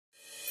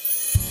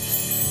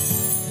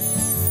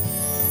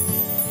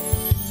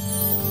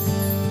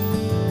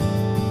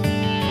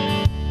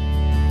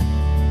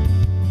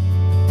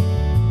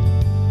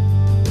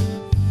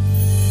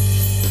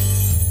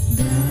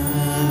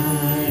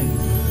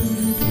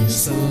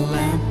is a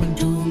lamp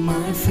unto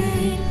my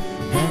feet,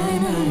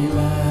 and a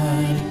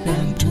light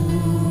unto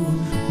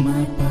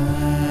my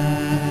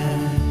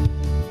path.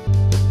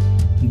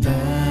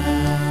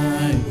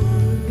 Thy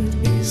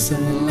word is a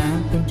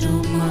lamp unto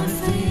my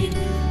feet,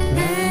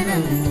 and a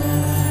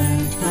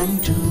light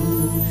unto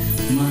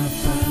my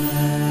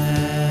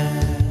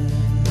path.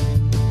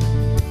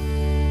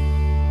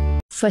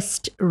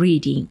 First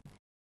reading.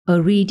 A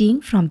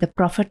reading from the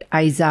prophet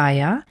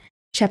Isaiah,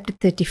 chapter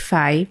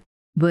 35,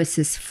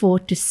 verses 4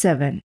 to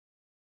 7.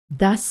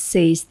 Thus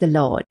says the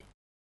Lord,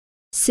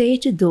 say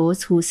to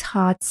those whose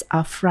hearts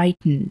are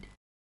frightened,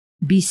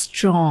 be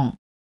strong,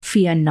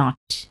 fear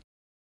not.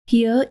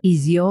 Here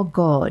is your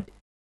God.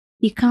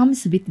 He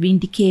comes with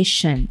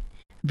vindication,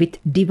 with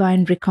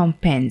divine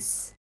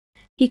recompense.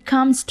 He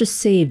comes to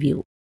save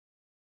you.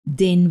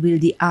 Then will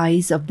the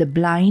eyes of the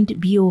blind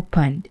be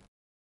opened,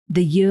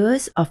 the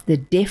ears of the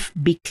deaf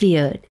be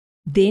cleared.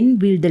 Then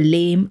will the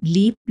lame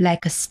leap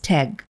like a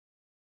stag.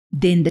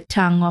 Then the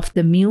tongue of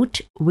the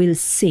mute will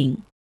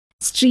sing.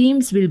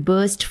 Streams will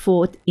burst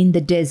forth in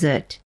the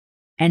desert,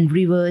 and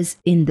rivers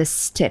in the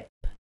steppe.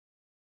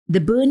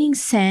 The burning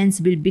sands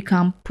will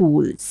become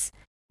pools,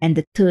 and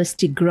the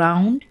thirsty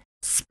ground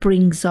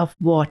springs of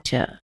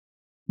water.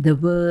 The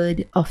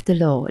word of the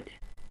Lord.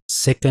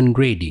 Second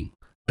reading.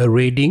 A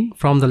reading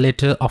from the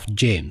letter of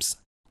James,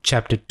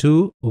 chapter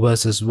 2,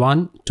 verses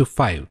 1 to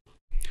 5.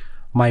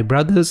 My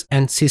brothers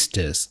and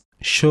sisters,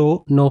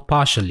 show no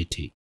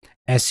partiality,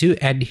 as you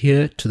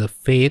adhere to the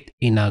faith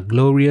in our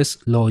glorious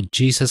Lord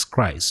Jesus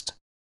Christ.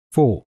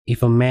 For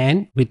if a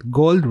man with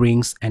gold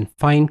rings and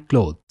fine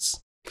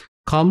clothes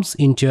comes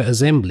into your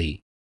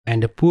assembly,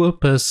 and a poor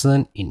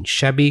person in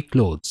shabby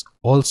clothes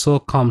also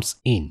comes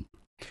in,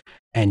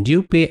 and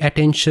you pay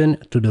attention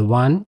to the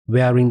one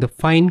wearing the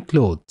fine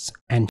clothes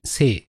and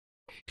say,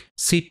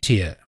 sit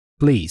here,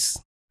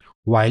 please,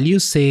 while you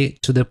say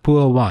to the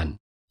poor one,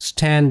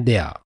 stand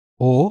there,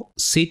 or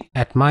sit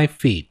at my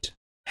feet,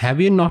 have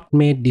you not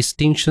made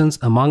distinctions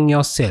among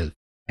yourselves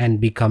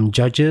and become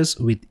judges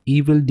with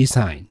evil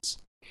designs?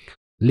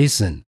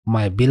 Listen,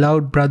 my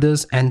beloved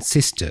brothers and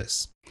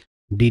sisters,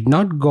 did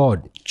not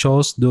God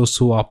choose those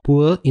who are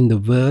poor in the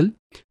world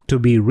to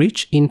be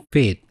rich in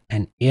faith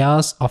and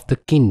heirs of the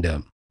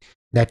kingdom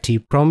that he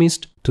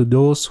promised to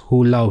those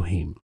who love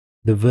him?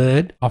 The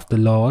word of the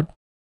Lord.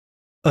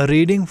 A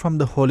reading from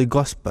the Holy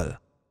Gospel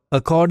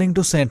according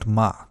to St.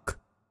 Mark,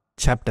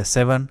 chapter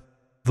 7,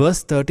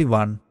 verse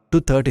 31 to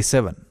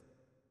 37.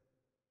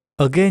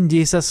 Again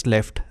Jesus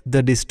left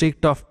the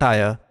district of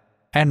Tyre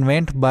and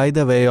went by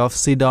the way of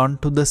Sidon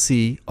to the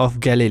Sea of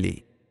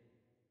Galilee,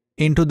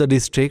 into the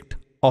district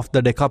of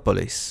the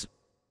Decapolis.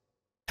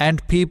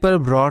 And people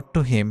brought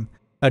to him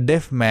a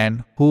deaf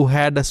man who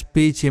had a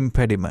speech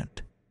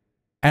impediment,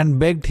 and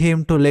begged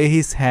him to lay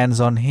his hands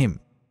on him.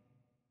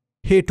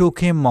 He took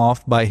him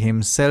off by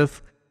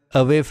himself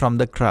away from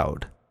the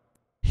crowd.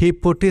 He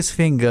put his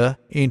finger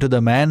into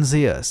the man's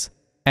ears,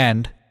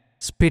 and,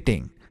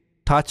 spitting,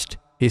 touched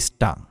his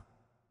tongue.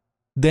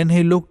 Then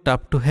he looked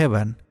up to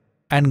heaven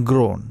and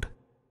groaned,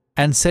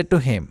 and said to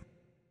him,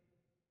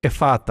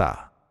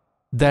 Ephphatha,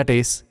 that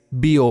is,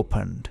 be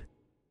opened.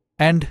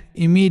 And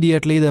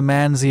immediately the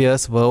man's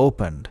ears were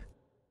opened.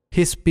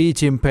 His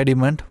speech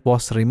impediment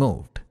was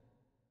removed,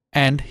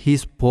 and he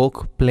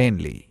spoke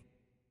plainly.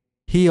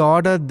 He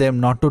ordered them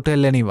not to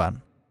tell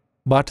anyone,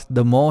 but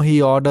the more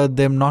he ordered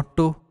them not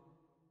to,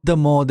 the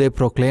more they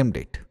proclaimed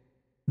it.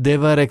 They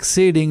were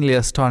exceedingly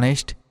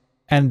astonished,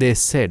 and they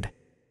said,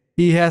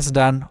 He has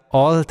done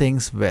all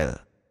things well.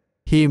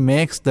 He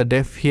makes the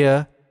deaf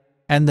hear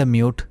and the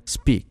mute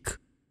speak.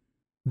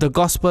 The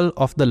Gospel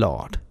of the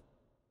Lord.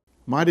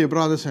 My dear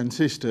brothers and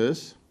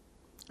sisters,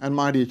 and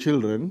my dear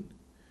children,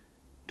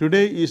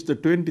 today is the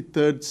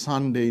 23rd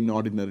Sunday in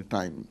Ordinary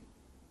Time.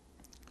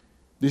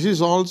 This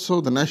is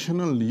also the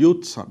National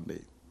Youth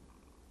Sunday.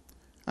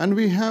 And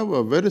we have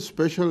a very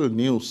special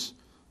news,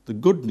 the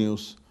good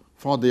news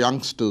for the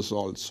youngsters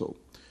also.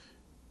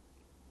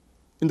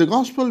 In the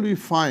Gospel we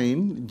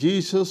find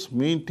Jesus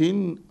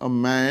meeting a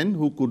man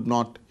who could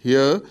not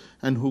hear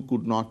and who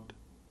could not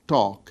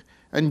talk,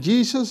 and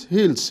Jesus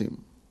heals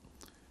him.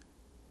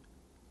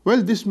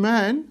 Well, this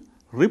man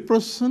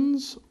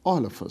represents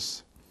all of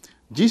us.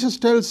 Jesus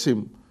tells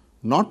him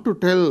not to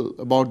tell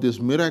about this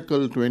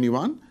miracle to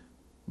anyone,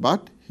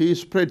 but he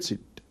spreads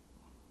it.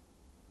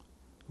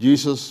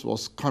 Jesus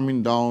was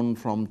coming down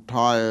from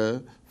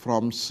Tyre,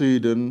 from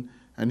Sidon,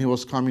 and he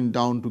was coming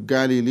down to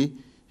Galilee.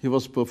 He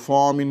was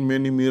performing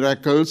many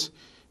miracles.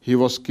 He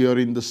was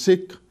curing the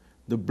sick,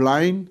 the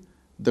blind,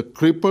 the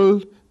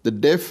crippled, the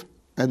deaf,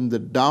 and the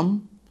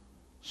dumb.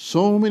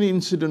 So many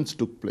incidents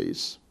took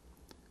place.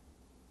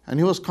 And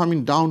he was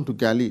coming down to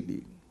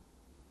Galilee.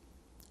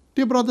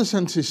 Dear brothers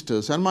and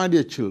sisters, and my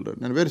dear children,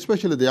 and very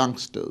especially the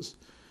youngsters,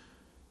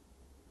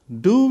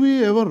 do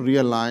we ever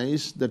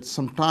realize that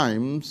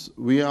sometimes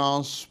we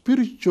are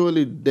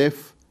spiritually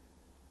deaf,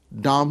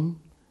 dumb,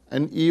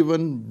 and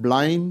even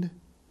blind?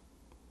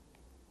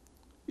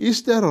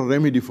 Is there a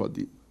remedy for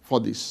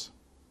this?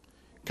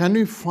 Can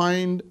we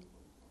find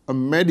a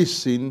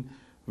medicine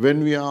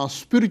when we are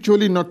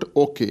spiritually not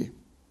okay.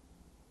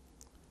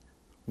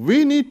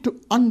 We need to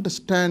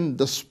understand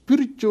the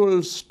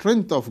spiritual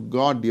strength of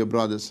God, dear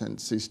brothers and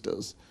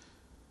sisters.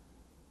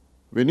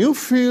 When you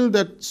feel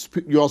that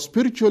you are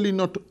spiritually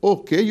not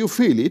okay, you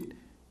feel it,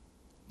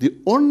 the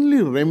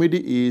only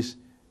remedy is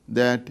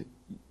that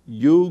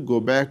you go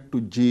back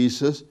to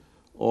Jesus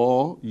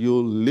or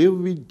you live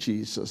with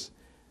Jesus.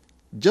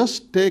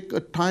 Just take a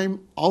time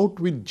out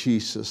with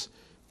Jesus.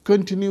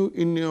 Continue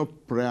in your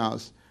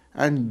prayers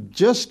and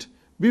just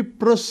be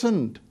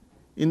present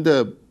in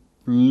the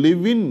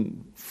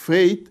living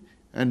faith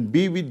and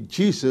be with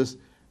Jesus,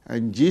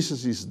 and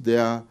Jesus is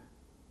there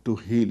to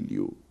heal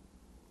you.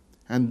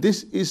 And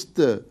this is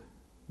the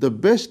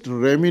best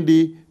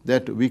remedy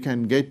that we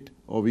can get,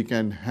 or we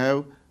can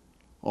have,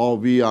 or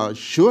we are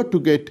sure to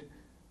get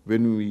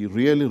when we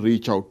really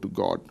reach out to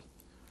God.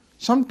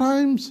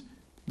 Sometimes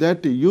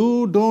that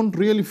you don't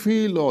really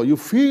feel, or you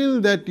feel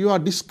that you are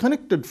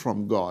disconnected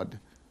from God.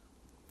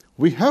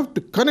 We have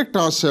to connect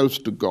ourselves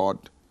to God.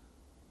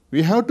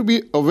 We have to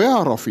be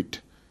aware of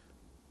it.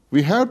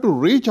 We have to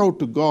reach out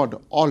to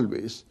God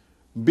always.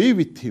 Be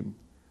with Him.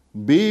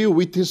 Be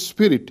with His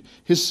Spirit.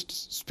 His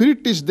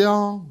Spirit is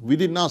there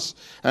within us,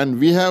 and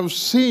we have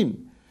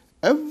seen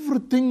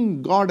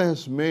everything God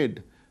has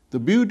made, the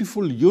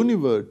beautiful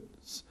universe,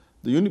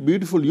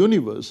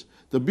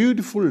 the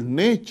beautiful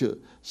nature.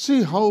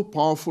 See how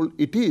powerful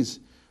it is.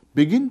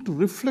 Begin to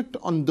reflect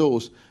on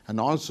those, and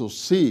also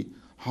see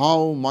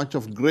how much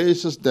of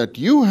graces that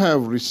you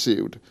have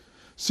received.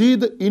 See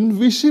the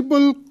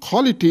invisible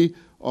quality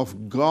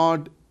of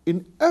God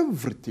in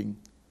everything,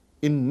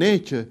 in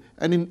nature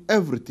and in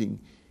everything,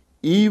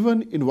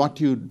 even in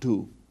what you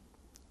do.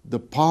 The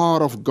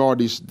power of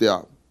God is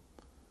there.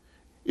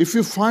 If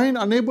you find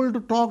unable to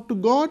talk to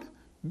God,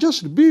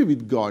 just be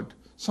with God.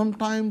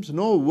 Sometimes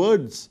no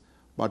words,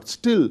 but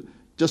still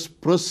just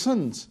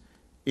presence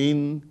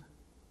in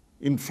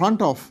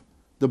front of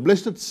the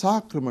Blessed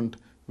Sacrament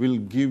will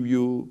give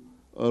you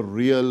a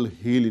real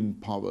healing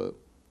power.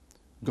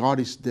 God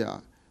is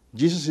there.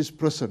 Jesus is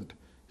present.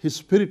 His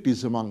Spirit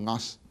is among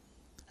us.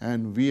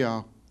 And we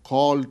are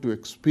called to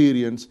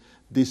experience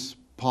this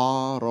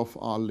power of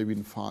our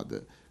living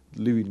Father,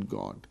 living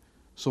God.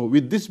 So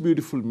with this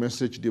beautiful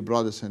message, dear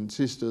brothers and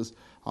sisters,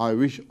 I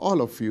wish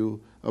all of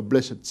you a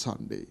blessed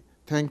Sunday.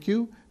 Thank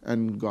you,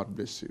 and God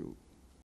bless you.